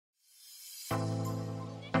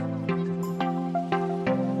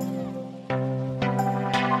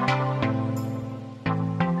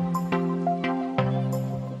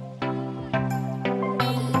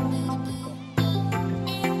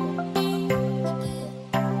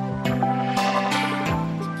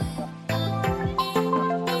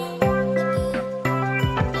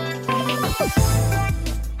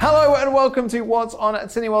and welcome to What's on at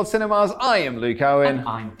Cineworld Cinemas. I am Luke Owen. And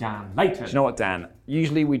I'm Dan Layton. Do you know what, Dan?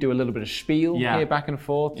 Usually we do a little bit of spiel here back and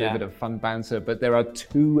forth, do a bit of fun banter, but there are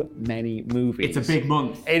too many movies. It's a big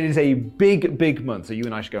month. It is a big, big month, so you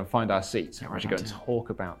and I should go and find our seats. We should go and talk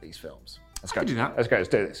about these films. Let's go. Do that. Let's go, let's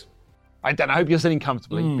do this. Dan, I hope you're sitting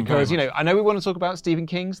comfortably because, I know we want to talk about Stephen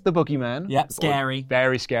King's The Boogeyman. Yeah, scary.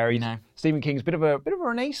 Very scary. No. Stephen King's a bit of a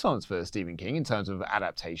renaissance for Stephen King in terms of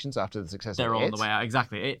adaptations after the success They're of all on the way out,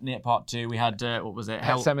 exactly. It Part 2, we had, what was it?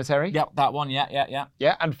 Pet Sematary. Yep, that one, yeah.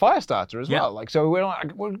 Yeah, and Firestarter as well. Like, so we're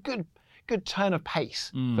a good turn of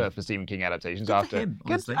pace for Stephen King adaptations Good after. for him,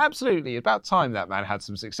 honestly. Absolutely. About time that man had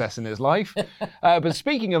some success in his life. But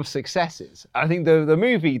speaking of successes, I think the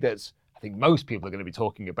movie that I think most people are going to be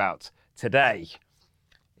talking about today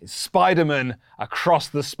is Spider-Man Across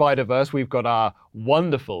the Spider-Verse. We've got our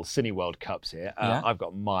wonderful Cineworld Cups here. I've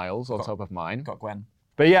got Miles on top of mine. Got Gwen.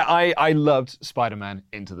 But yeah, I loved Spider-Man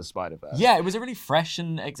Into the Spider-Verse. Yeah, it was a really fresh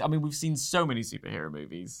and... we've seen so many superhero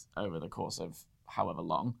movies over the course of however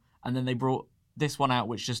long. And then they brought this one out,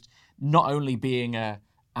 which just not only being a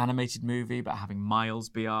animated movie, but having Miles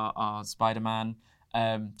be our Spider-Man.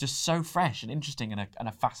 Just so fresh and interesting and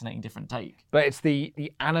a fascinating different take. But it's the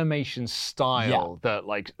animation style that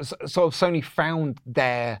sort of Sony found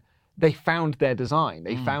their design.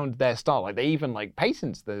 They found their style. Like they even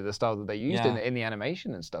patented the style that they used in the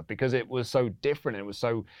animation and stuff because it was so different and it was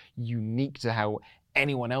so unique to how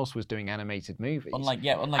anyone else was doing animated movies. Unlike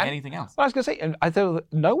anything else. Well, I was going to say, and I thought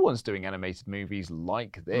no one's doing animated movies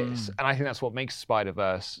like this. And I think that's what makes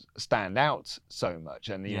Spider-Verse stand out so much.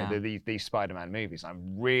 And, these Spider-Man movies,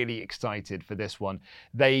 I'm really excited for this one.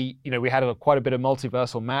 We had quite a bit of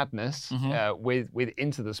multiversal madness with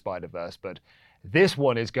Into the Spider-Verse, but this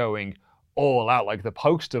one is going all out. Like the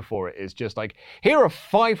poster for it is just like, here are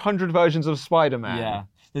 500 versions of Spider-Man. Yeah.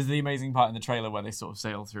 There's the amazing part in the trailer where they sort of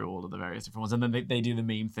sail through all of the various different ones, and then they do the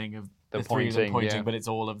meme thing of the three of them pointing, but it's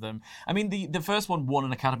all of them. I mean, the first one won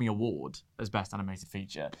an Academy Award as Best Animated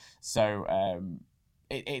Feature, so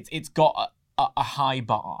it's got a high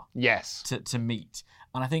bar to meet.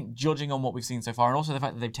 And I think judging on what we've seen so far, and also the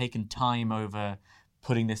fact that they've taken time over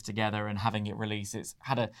putting this together and having it release, it's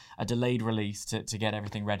had a delayed release to get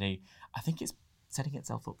everything ready. I think it's setting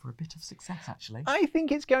itself up for a bit of success, actually. I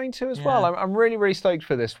think it's going to as well. I'm really, really stoked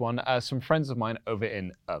for this one. Some friends of mine over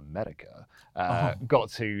in America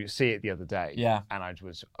got to see it the other day. Yeah. And I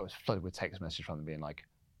was flooded with text messages from them being like,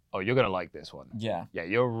 oh, you're going to like this one. Yeah. Yeah,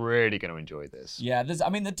 you're really going to enjoy this. Yeah,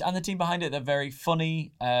 and the team behind it, they're very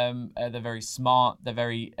funny, they're very smart, they're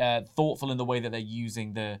very thoughtful in the way that they're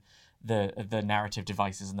using the narrative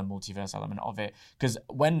devices and the multiverse element of it. Because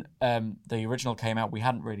when the original came out, we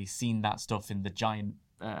hadn't really seen that stuff in the giant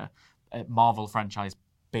Marvel franchise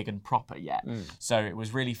big and proper yet. So it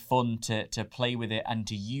was really fun to play with it and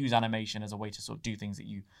to use animation as a way to sort of do things that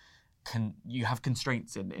you have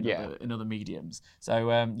constraints in other mediums. So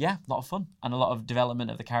a lot of fun and a lot of development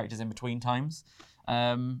of the characters in between times.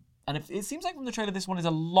 And it seems like from the trailer, this one is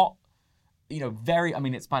a lot...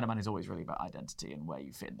 Spider-Man is always really about identity and where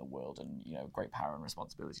you fit in the world and, great power and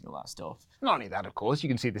responsibility and all that stuff. Not only that, of course, you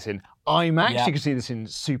can see this in IMAX, you can see this in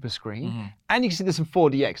Super Screen, and you can see this in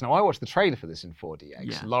 4DX. Now, I watched the trailer for this in 4DX.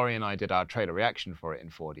 Yeah. Laurie and I did our trailer reaction for it in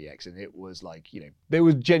 4DX, and it was there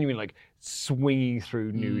was genuinely swinging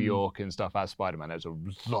through New York and stuff as Spider-Man. It was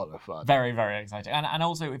a lot of fun. Very, very exciting. And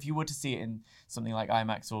also, if you were to see it in something like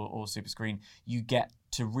IMAX or Super Screen, you get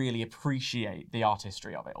to really appreciate the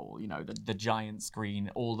artistry of it all. The giant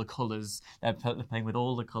screen, all the colours. They're playing with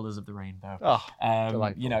all the colours of the rainbow.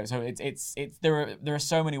 Delightful. So it's there are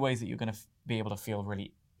so many ways that you're going to be able to feel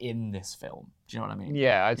really in this film. Do you know what I mean?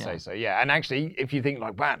 Yeah, I'd say so. Yeah, and actually, if you think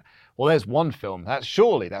man, well, there's one film. That's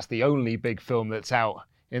the only big film that's out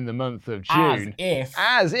in the month of June.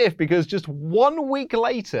 As if, because just 1 week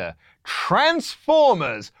later,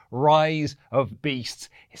 Transformers Rise of Beasts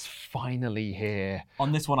is finally here.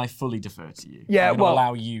 On this one, I fully defer to you. Yeah, I'm going to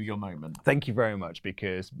allow you your moment. Thank you very much,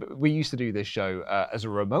 because we used to do this show as a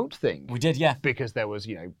remote thing. We did, yeah. Because there was,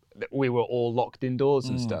 we were all locked indoors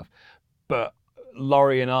and stuff. But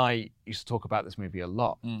Laurie and I used to talk about this movie a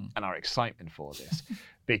lot and our excitement for this.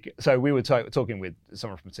 So we were talking with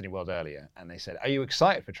someone from Cineworld earlier, and they said, "Are you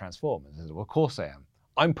excited for Transformers?" I said, "Well, of course I am.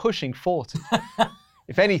 I'm pushing 40.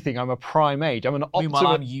 If anything, I'm a prime age. I'm an Optimus. Meanwhile,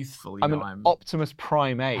 I'm youthful. I'm an Optimus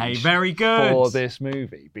Prime age. Hey, very good for this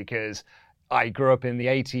movie because I grew up in the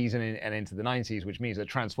 80s and into the 90s, which means that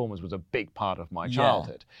Transformers was a big part of my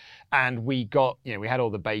childhood. And we got, we had all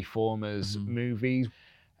the Bayformers movies.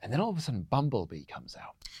 And then all of a sudden, Bumblebee comes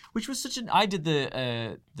out, which was I did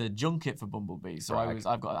the junket for Bumblebee, so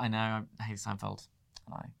I know Haley Steinfeld,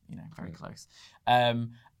 and very close.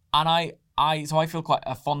 And I feel quite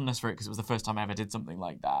a fondness for it because it was the first time I ever did something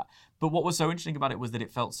like that. But what was so interesting about it was that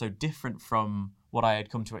it felt so different from what I had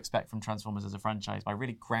come to expect from Transformers as a franchise by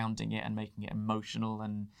really grounding it and making it emotional,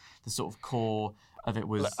 and the sort of core of it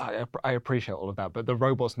was... I appreciate all of that, but the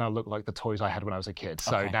robots now look like the toys I had when I was a kid.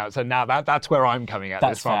 So Okay. now that's where I'm coming at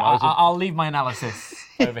That's this fair. from. I'll leave my analysis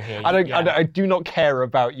over here. I do not care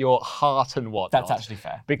about your heart and whatnot. That's actually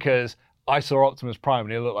fair. Because I saw Optimus Prime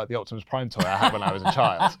and it looked like the Optimus Prime toy I had when I was a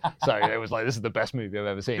child. So it was like, this is the best movie I've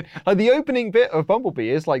ever seen. Like the opening bit of Bumblebee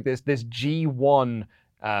is like this G1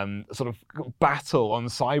 sort of battle on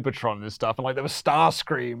Cybertron and stuff, and like there was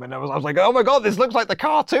Starscream, and I was like, oh my god, this looks like the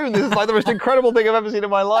cartoon. This is like the most incredible thing I've ever seen in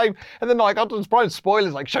my life. And then like Optimus Prime,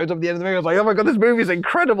 spoilers, like shows up at the end of the movie. I was like, oh my god, this movie is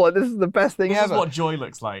incredible. Like, this is the best thing ever. This is what joy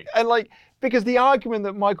looks like. And like, because the argument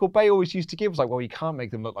that Michael Bay always used to give was like, well, you can't make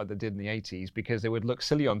them look like they did in the 80s because they would look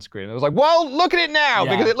silly on screen. And I was like, well, look at it now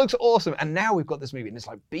because it looks awesome. And now we've got this movie and it's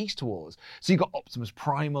like Beast Wars. So you've got Optimus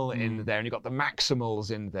Primal in there and you've got the Maximals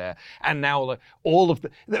in there. And now like, all of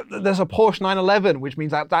there's a Porsche 911, which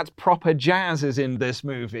means that's proper jazz is in this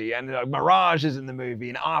movie. And Mirage is in the movie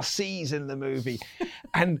and RC's in the movie.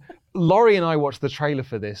 And Laurie and I watched the trailer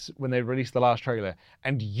for this when they released the last trailer,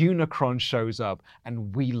 and Unicron shows up,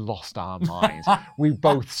 and we lost our minds. We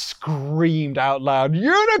both screamed out loud,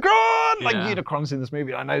 Unicron! Like, Unicron's in this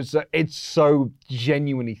movie. I know it's so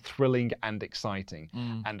genuinely thrilling and exciting.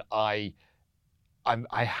 And I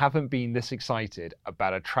haven't been this excited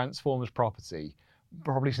about a Transformers property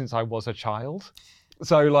probably since I was a child.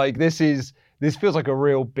 So, like, this feels like a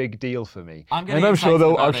real big deal for me. I'm sure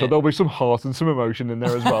there'll be some heart and some emotion in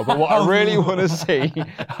there as well. But what I really want to see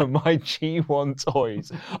are my G1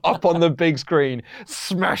 toys up on the big screen,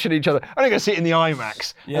 smashing each other. I'm going to see it in the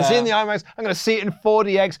IMAX. I'm going to see it in the IMAX. I'm going to see it in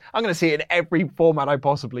 4DX. I'm going to see it in every format I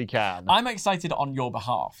possibly can. I'm excited on your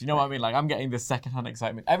behalf. You know what I mean? Like, I'm getting this secondhand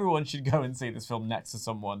excitement. Everyone should go and see this film next to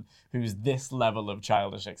someone who's this level of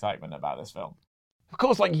childish excitement about this film. Of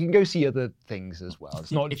course, like, you can go see other things as well.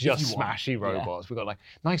 It's not just smashy robots. We've got like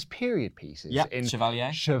nice period pieces. Yeah,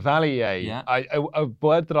 Chevalier. Yeah. A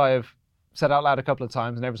word that I have said out loud a couple of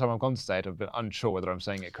times, and every time I've gone to say it, I've been unsure whether I'm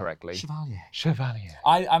saying it correctly. Chevalier.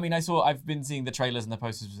 I've been seeing the trailers and the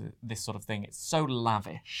posters of this sort of thing. It's so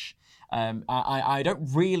lavish. I don't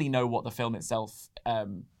really know what the film itself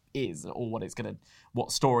is, or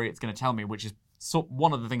what story it's gonna tell me, which is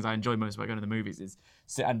one of the things I enjoy most about going to the movies is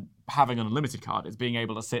and having an unlimited card is being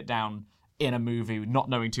able to sit down in a movie not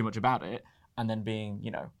knowing too much about it and then being,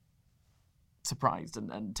 surprised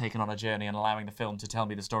and taken on a journey and allowing the film to tell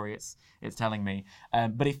me the story it's telling me.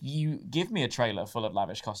 But if you give me a trailer full of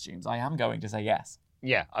lavish costumes, I am going to say yes.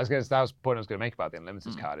 Yeah, that was the point I was going to make about the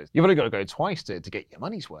unlimited card. Is you've only got to go twice to get your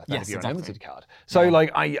money's worth out of your unlimited card. So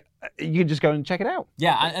you can just go and check it out.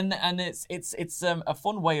 Yeah, and it's a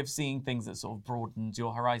fun way of seeing things that sort of broadens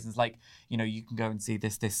your horizons. Like, you can go and see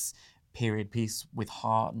this period piece with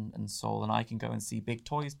heart and soul, and I can go and see big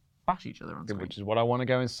toys bash each other on screen. Which is what I want to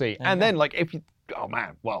go and see. And then, like, if you... Oh,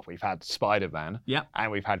 man. Well, we've had Spider-Man. Yeah.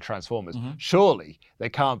 And we've had Transformers. Surely there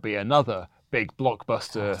can't be another big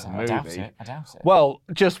blockbuster movie. I doubt it. Well,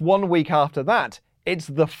 just 1 week after that, it's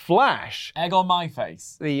The Flash. Egg on my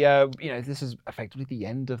face. This is effectively the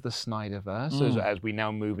end of the Snyderverse as we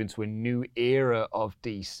now move into a new era of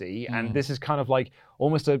DC. And this is kind of like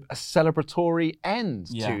almost a celebratory end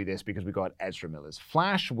to this because we've got Ezra Miller's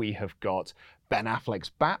Flash. We have got Ben Affleck's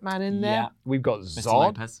Batman in there. Yeah. We've got Mr.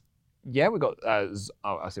 Zod. Lopez. Yeah, we got. I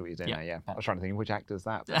see what you're doing now. Yeah, I was trying to think of which actor's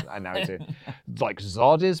that. I know it's like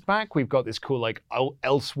Zod is back. We've got this cool like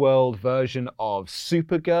Elseworld version of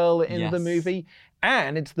Supergirl in the movie,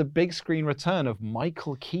 and it's the big screen return of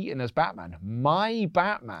Michael Keaton as Batman. My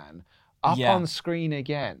Batman up on screen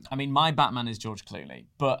again. I mean, my Batman is George Clooney,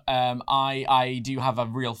 but I do have a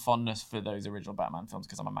real fondness for those original Batman films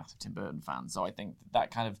because I'm a massive Tim Burton fan. So I think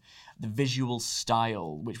that kind of the visual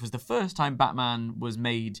style, which was the first time Batman was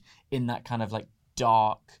made in that kind of like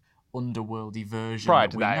dark, underworldy version. Prior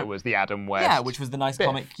to that, it was the Adam West. Yeah, which was the nice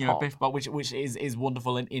comic, Biff, but which is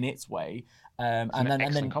wonderful in its way. It's an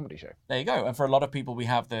excellent comedy show. There you go. And for a lot of people, we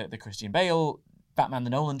have the Christian Bale Batman, the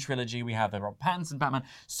Nolan trilogy. We have the Rob Pattinson Batman.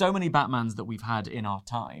 So many Batmans that we've had in our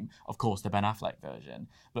time. Of course, the Ben Affleck version.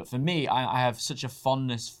 But for me, I have such a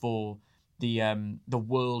fondness for the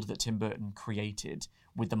world that Tim Burton created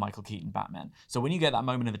with the Michael Keaton Batman. So when you get that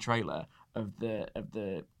moment in the trailer of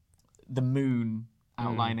the moon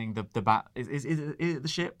outlining the bat, is it the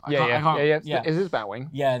ship? Yeah. Is this Batwing?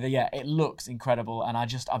 Yeah. It looks incredible, and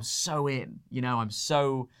I'm so in.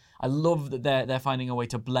 I love that they're finding a way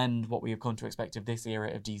to blend what we have come to expect of this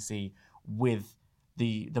era of DC with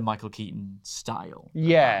the Michael Keaton style.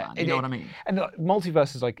 Yeah, You know what I mean? And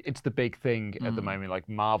multiverse is like, it's the big thing at the moment. Like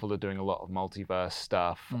Marvel are doing a lot of multiverse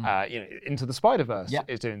stuff. Into the Spider-Verse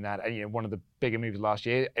is doing that. And one of the bigger movies last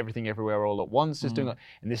year, Everything Everywhere All at Once is doing that.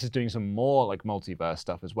 And this is doing some more like multiverse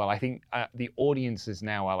stuff as well. I think the audiences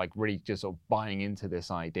now are like really just sort of buying into this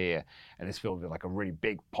idea, and this feels like a really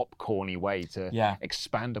big popcorny way to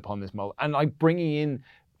expand upon this and like bringing in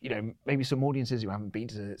maybe some audiences who haven't been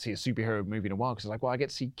to see a superhero movie in a while, because it's like, well, I get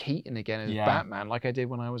to see Keaton again as Batman like I did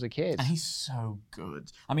when I was a kid. And he's so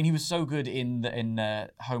good. I mean, he was so good in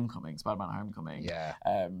Homecoming, Spider-Man Homecoming,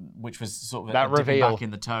 which was sort of that dipping reveal back in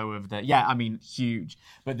the toe of the I mean, huge,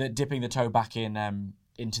 but dipping the toe back in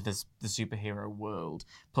into the superhero world,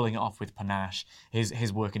 pulling it off with panache.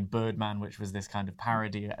 His work in Birdman, which was this kind of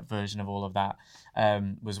parody version of all of that,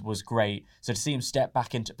 was great. So to see him step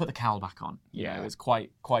back into, put the cowl back on, it was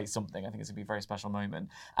quite something. I think it's gonna be a very special moment.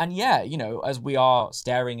 And as we are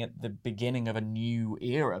staring at the beginning of a new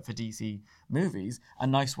era for DC movies, a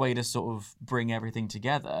nice way to sort of bring everything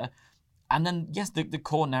together. And then, yes, the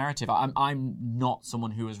core narrative. I'm not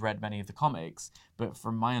someone who has read many of the comics, but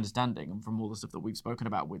from my understanding and from all the stuff that we've spoken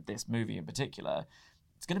about with this movie in particular,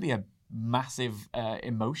 it's going to be a massive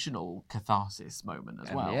emotional catharsis moment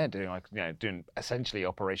as well. Yeah, doing essentially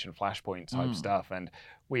Operation Flashpoint type stuff, and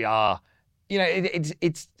we are. I think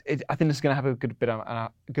it's going to have a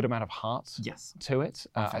good amount of heart to it.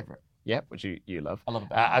 My favorite. Yeah, which you love. I love it.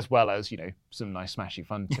 As well as, some nice smashy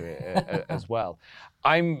fun to it as well.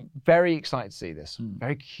 I'm very excited to see this.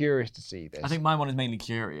 Very curious to see this. I think my one is mainly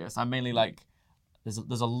curious. I'm mainly like, there's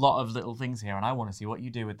a lot of little things here, and I want to see what you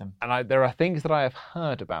do with them. And there are things that I have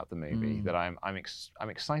heard about the movie that I'm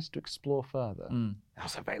excited to explore further.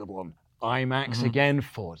 That's available on IMAX again,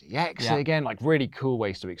 4DX again, like really cool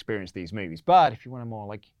ways to experience these movies. But if you want a more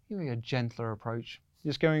like a gentler approach,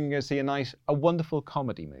 just going to see a wonderful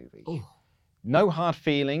comedy movie. Ooh. No Hard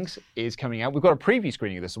Feelings is coming out. We've got a preview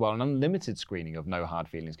screening of this as well, an unlimited screening of No Hard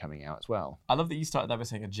Feelings coming out as well. I love that you started that by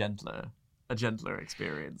saying a gentler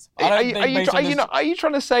experience. Are you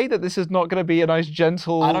trying to say that this is not going to be a nice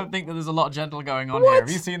gentle? I don't think that there's a lot of gentle going on here.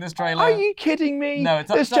 Have you seen this trailer? Are you kidding me? No,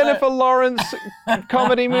 it's this Jennifer Lawrence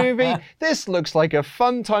comedy movie. This looks like a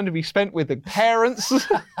fun time to be spent with the parents.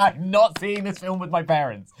 I'm not seeing this film with my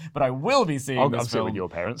parents, but I will be seeing this film with your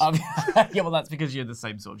parents. Yeah, well, that's because you're the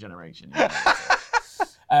same sort of generation.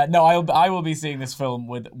 No, I will be seeing this film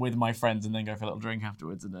with my friends and then go for a little drink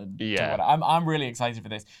afterwards and then do whatever. I'm really excited for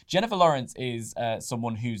this. Jennifer Lawrence is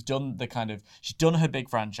someone who's done she's done her big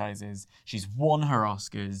franchises. She's won her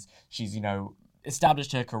Oscars. She's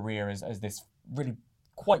established her career as this really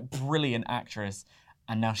quite brilliant actress.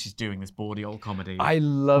 And now she's doing this bawdy old comedy. I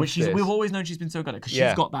love this. We've always known she's been so good at it because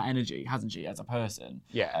she's got that energy, hasn't she, as a person?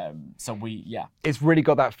 Yeah. It's really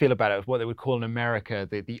got that feel about it of what they would call in America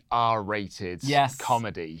the R-rated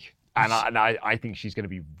comedy. And I think she's going to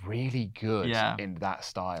be really good in that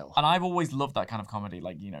style. And I've always loved that kind of comedy,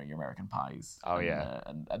 like, your American Pies. Oh,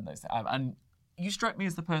 and those things. And you strike me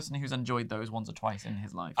as the person who's enjoyed those once or twice in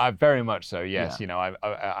his life. Very much so, yes.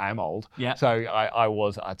 I am old. Yeah. So I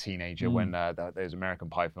was a teenager when those American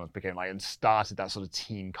Pie films became and started that sort of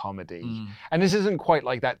teen comedy. And this isn't quite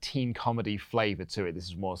like that teen comedy flavor to it. This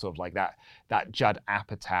is more sort of like that Judd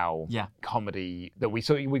Apatow comedy that we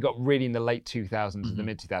got really in the late 2000s, the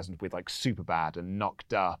mid 2000s with like Superbad and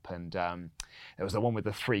Knocked Up, and there was the one with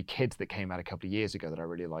the 3 kids that came out a couple of years ago that I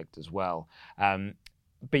really liked as well.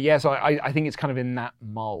 But yeah, so I think it's kind of in that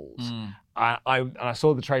mold. I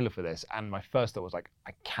saw the trailer for this, and my first thought was like,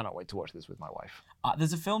 I cannot wait to watch this with my wife.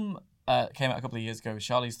 There's a film came out a couple of years ago with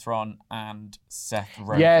Charlize Theron and Seth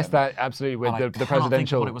Rogen. Yes, that absolutely with the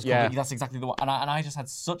presidential. Think what it was called. That's exactly the one. And I just had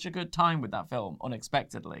such a good time with that film,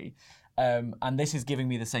 unexpectedly. And this is giving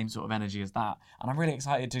me the same sort of energy as that. And I'm really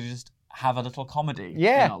excited to just have a little comedy.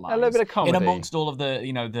 Yeah, in our lives. a little bit of comedy. In amongst all of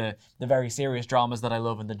the very serious dramas that I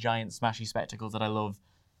love and the giant smashy spectacles that I love.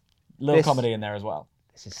 Little comedy in there as well.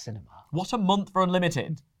 This is cinema. What a month for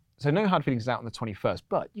Unlimited. So No Hard Feelings is out on the 21st,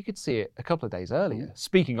 but you could see it a couple of days earlier.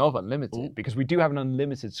 Speaking of Unlimited, because we do have an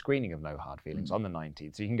unlimited screening of No Hard Feelings on the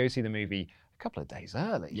 19th, so you can go see the movie a couple of days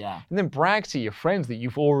early. Yeah. And then brag to your friends that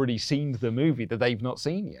you've already seen the movie that they've not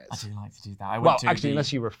seen yet. I do like to do that.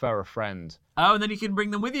 Unless you refer a friend. Oh, and then you can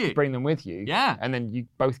bring them with you. Yeah. And then you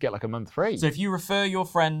both get like a month free. So if you refer your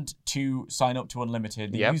friend to sign up to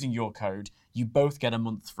Unlimited using your code, you both get a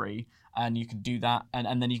month free. And you can do that,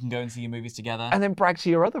 and then you can go and see your movies together. And then brag to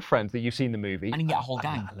your other friends that you've seen the movie. And you can get a whole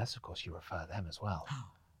gang. Unless, of course, you refer them as well.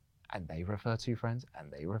 And they refer 2 friends,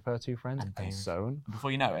 and they refer 2 friends, and so on.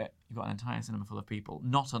 Before you know it, you've got an entire cinema full of people.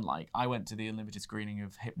 Not unlike, I went to the Unlimited screening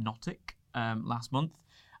of Hypnotic last month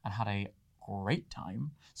and had a great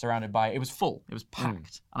time surrounded by. It was full. It was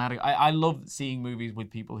packed, and I love seeing movies with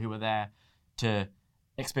people who were there to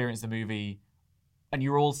experience the movie, and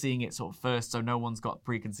you're all seeing it sort of first, so no one's got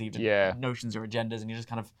preconceived notions or agendas, and you're just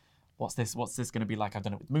kind of, what's this going to be like? I've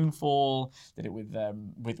done it with Moonfall, did it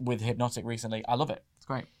with Hypnotic recently. I love it. It's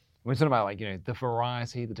great. We're talking about, like, you know, the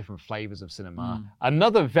variety, the different flavors of cinema.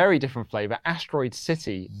 Another very different flavor, Asteroid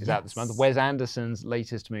City, is out this month. Wes Anderson's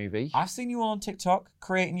latest movie. I've seen you all on TikTok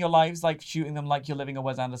creating your lives, like shooting them like you're living a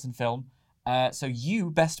Wes Anderson film. So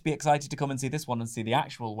you best be excited to come and see this one and see the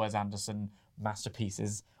actual Wes Anderson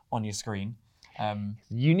masterpieces on your screen.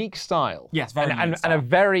 Unique style. Yes, very unique style. And a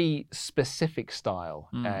very specific style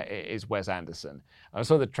is Wes Anderson. I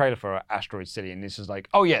saw the trailer for Asteroid City, and this is like,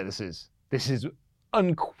 oh yeah, this is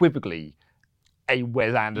unequivocally a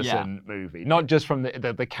Wes Anderson movie. Not just from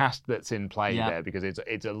the cast that's in play there, because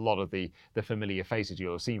it's a lot of the familiar faces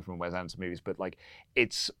you'll have seen from Wes Anderson movies, but like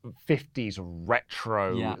it's 50s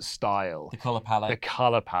retro style. The colour palette. The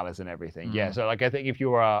colour palette and everything. Yeah, so like I think if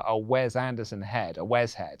you're a Wes Anderson head, a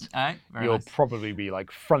Wes head, you'll probably be like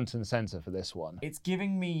front and centre for this one. It's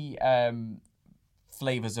giving me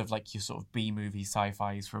flavours of like your sort of B-movie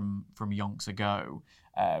sci-fis from yonks ago,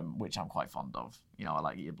 which I'm quite fond of. You know, I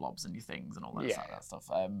like your Blobs and your Things and all that stuff,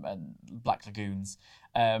 and Black Lagoons.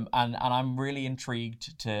 And I'm really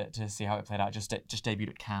intrigued to see how it played out. Just debuted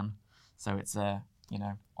at Cannes, so it's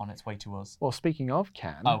on its way to us. Well, speaking of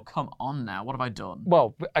Cannes... Oh, come on now. What have I done?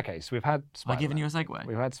 Well, okay, so we've had Spider-Man. Have I given you a segue?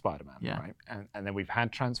 We've had Spider-Man, right? And then we've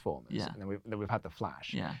had Transformers, and then we've had The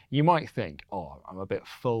Flash. Yeah. You might think, oh, I'm a bit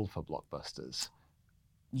full for blockbusters.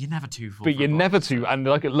 You're never too full. But you're never too, and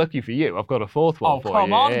lucky for you, I've got a fourth one for you. Oh,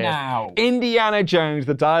 come on now. Indiana Jones,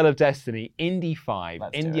 The Dial of Destiny, Indy 5.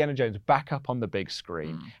 Indiana Jones back up on the big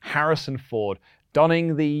screen. Harrison Ford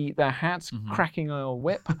donning the hat, cracking a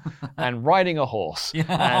whip, and riding a horse,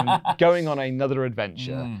 and going on another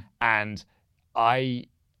adventure. And I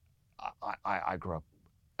grew up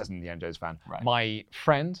as an Indiana Jones fan. Right. My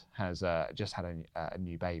friend has just had a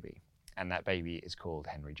new baby, and that baby is called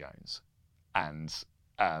Henry Jones. And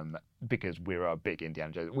because we're a big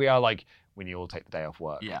Indiana Jones, we are like, we need to all take the day off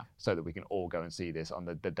work so that we can all go and see this on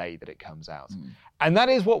the day that it comes out. And that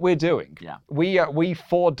is what we're doing. Yeah. We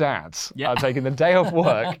four dads are taking the day off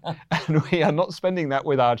work, and we are not spending that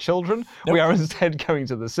with our children. Nope. We are instead going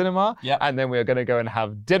to the cinema, and then we are going to go and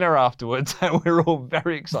have dinner afterwards, and we're all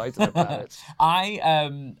very excited about it.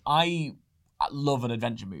 I love an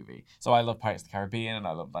adventure movie. So I love Pirates of the Caribbean, and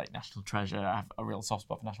I love like National Treasure. I have a real soft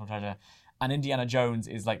spot for National Treasure. And Indiana Jones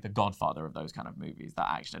is like the godfather of those kind of movies, that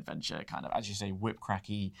action adventure kind of, as you say, whip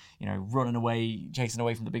cracky, running away, chasing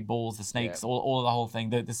away from the big balls, the snakes, all of the whole thing,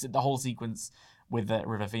 the whole sequence with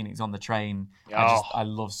River Phoenix on the train. I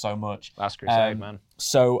love so much. Last Crusade, man.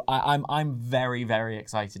 So I'm very, very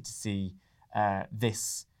excited to see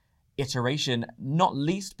this iteration, not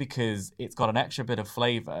least because it's got an extra bit of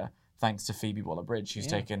flavour thanks to Phoebe Waller-Bridge, who's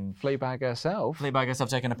taken Fleabag herself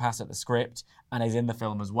taken a pass at the script and is in the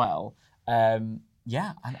film as well. I'm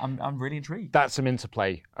really intrigued. That's some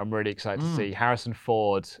interplay I'm really excited to see. Harrison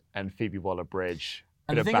Ford and Phoebe Waller-Bridge,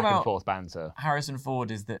 bit of back and forth banter. Harrison Ford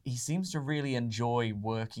is that he seems to really enjoy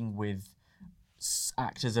working with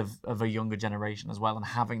actors of a younger generation as well, and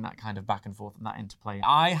having that kind of back and forth and that interplay.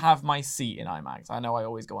 I have my seat in IMAX. I know I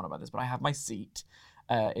always go on about this, but I have my seat.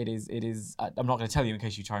 It is. I'm not going to tell you in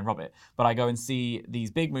case you try and rob it, but I go and see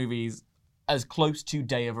these big movies as close to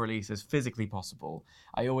day of release as physically possible.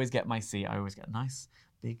 I always get my seat. I always get a nice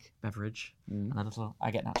big beverage and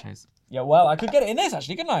I get nachos. Yeah, well, I could get it in this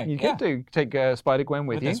actually, couldn't I? You could take Spider-Gwen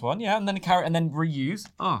with you. This one, and then and then reuse.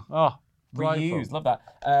 Reuse, love that.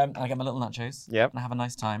 And I get my little nachos. Yep. And I have a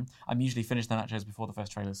nice time. I'm usually finished the nachos before the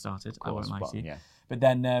first trailer started. I won't lie to you. Yeah. But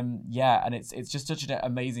then, and it's just such an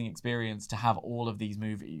amazing experience to have all of these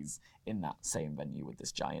movies in that same venue with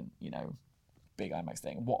this giant, big IMAX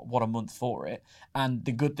thing. What a month for it. And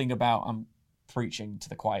the good thing about, I'm preaching to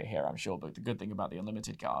the choir here, I'm sure, but the good thing about the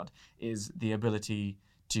Unlimited card is the ability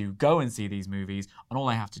to go and see these movies, and all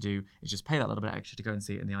I have to do is just pay that little bit extra to go and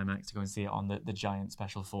see it in the IMAX, to go and see it on the giant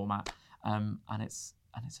special format, and it's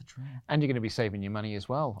a dream. And you're going to be saving your money as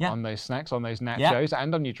well on those snacks, on those nachos,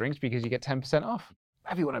 and on your drinks, because you get 10% off.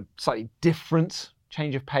 If you want a slightly different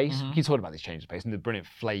change of pace, you keep talking about this change of pace and the brilliant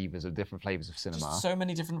different flavors of cinema. Just so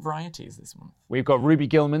many different varieties this month. We've got Ruby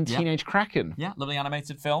Gillman, Teenage Kraken. Yeah, lovely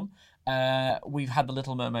animated film. We've had The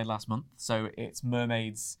Little Mermaid last month, so it's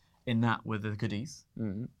mermaids in that with the goodies.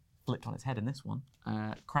 Flipped on its head in this one.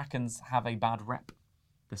 Krakens have a bad rep,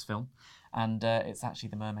 this film, and it's actually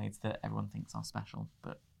the mermaids that everyone thinks are special,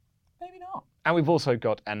 but maybe not. And we've also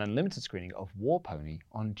got an unlimited screening of War Pony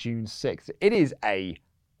on June 6th. It is a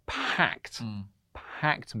packed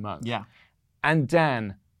month. Yeah. And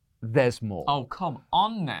Dan, there's more. Oh, come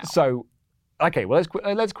on now. So, okay, well,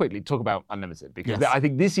 let's quickly talk about Unlimited, because I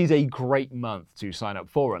think this is a great month to sign up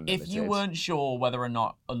for Unlimited. If you weren't sure whether or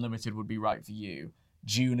not Unlimited would be right for you,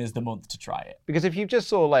 June is the month to try it. Because if you just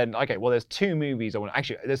saw, like, okay, well, there's 2 movies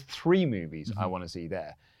there's 3 movies I want to see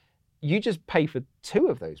there. You just pay for 2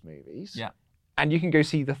 of those movies. Yeah. And you can go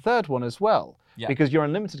see the 3rd one as well. Yeah. Because your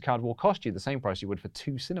Unlimited card will cost you the same price you would for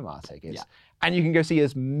 2 cinema tickets. Yeah. And you can go see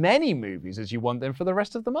as many movies as you want then for the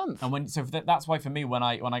rest of the month. And that's why for me, when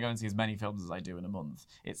I go and see as many films as I do in a month,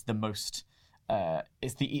 it's the most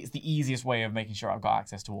it's the easiest way of making sure I've got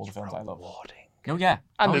access to all the films I love. Oh yeah.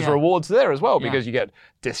 And there's rewards there as well, because you get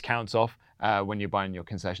discounts off when you're buying your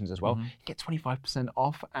concessions as well. You get 25%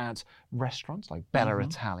 off at restaurants like Bella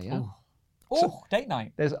Italia. Oh, date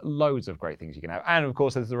night. There's loads of great things you can have. And of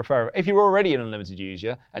course, there's the refer. If you're already an Unlimited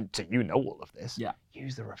user, and so you know all of this,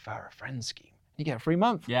 use the refer a friend scheme. You get a free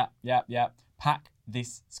month. Yeah. Pack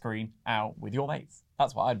this screen out with your mates.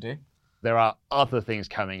 That's what I'd do. There are other things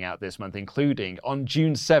coming out this month, including on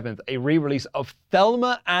June 7th, a re-release of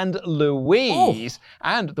Thelma and Louise.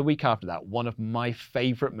 And the week after that, one of my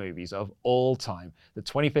favorite movies of all time, the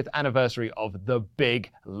 25th anniversary of The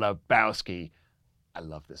Big Lebowski. I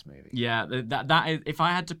love this movie. Yeah, that is. If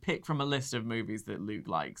I had to pick from a list of movies that Luke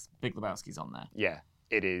likes, Big Lebowski's on there. Yeah,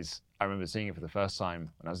 it is. I remember seeing it for the first time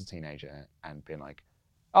when I was a teenager and being like,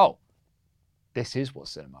 "Oh, this is what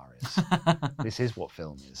cinema is. This is what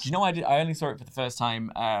film is." Do you know I only saw it for the first time.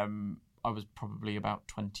 I was probably about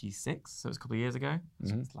 26, so it was a couple of years ago.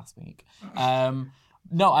 So it was last week.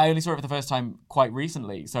 No, I only saw it for the first time quite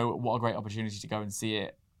recently. So what a great opportunity to go and see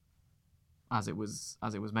it as it was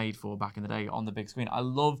made for back in the day on the big screen. I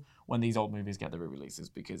love when these old movies get the re-releases,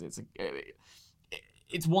 because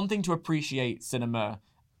it's one thing to appreciate cinema,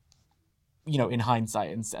 in hindsight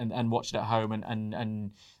and watch it at home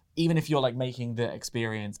and even if you're like making the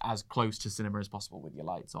experience as close to cinema as possible with your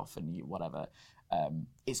lights off and whatever,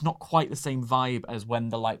 it's not quite the same vibe as when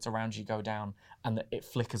the lights around you go down and it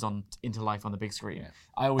flickers on into life on the big screen. Yeah.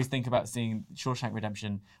 I always think about seeing Shawshank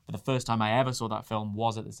Redemption for the first time I ever saw that film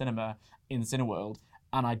was at the cinema in Cineworld,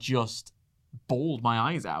 and I just bawled my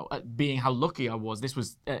eyes out at being how lucky I was. This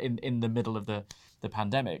was in the middle of the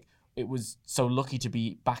pandemic. It was so lucky to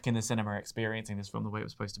be back in the cinema experiencing this film the way it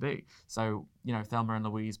was supposed to be. So, Thelma and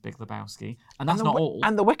Louise, Big Lebowski. And that's not all.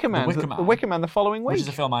 And The Wicker Man. The Wicker Man the following week. Which is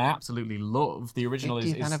a film I absolutely love. The original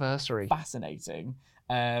is anniversary. Fascinating.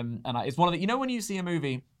 It's one of the... when you see a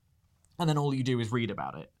movie and then all you do is read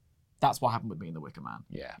about it? That's what happened with me in The Wicker Man.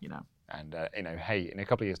 Yeah. And, hey, in a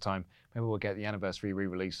couple of years' time, maybe we'll get the anniversary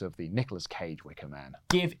re-release of the Nicolas Cage Wicker Man.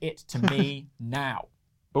 Give it to me now.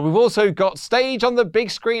 But we've also got stage on the big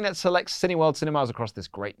screen at select Cineworld cinemas across this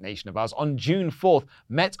great nation of ours. On June 4th,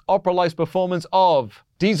 Met Opera Life's performance of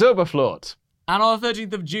Die Zauberflöte. And on the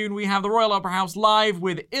 13th of June, we have the Royal Opera House live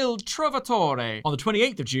with Il Trovatore. On the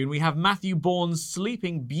 28th of June, we have Matthew Bourne's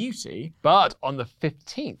Sleeping Beauty. But on the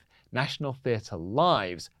 15th, National Theatre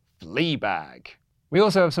Live's Fleabag. We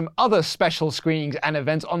also have some other special screenings and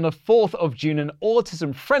events. On the 4th of June, an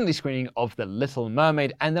autism-friendly screening of The Little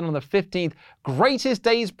Mermaid. And then on the 15th, Greatest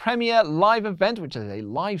Days premiere live event, which is a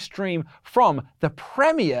live stream from the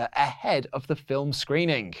premiere ahead of the film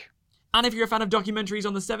screening. And if you're a fan of documentaries,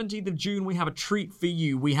 on the 17th of June, we have a treat for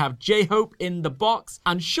you. We have J-Hope in the Box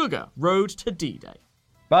and Sugar, Road to D-Day.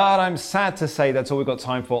 But I'm sad to say that's all we've got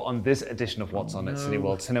time for on this edition of What's On at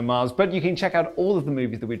Cineworld Cinemas. But you can check out all of the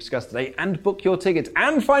movies that we've discussed today and book your tickets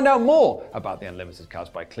and find out more about the Unlimited cards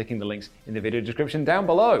by clicking the links in the video description down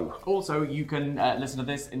below. Also, you can listen to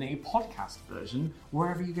this in a podcast version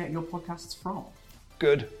wherever you get your podcasts from.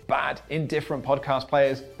 Good, bad, indifferent podcast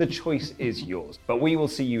players, the choice is yours. But we will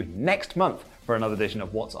see you next month for another edition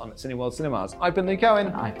of What's On at Cineworld Cinemas. I've been Luke Owen.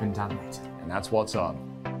 And I've been Dan Layton. And that's What's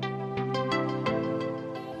On.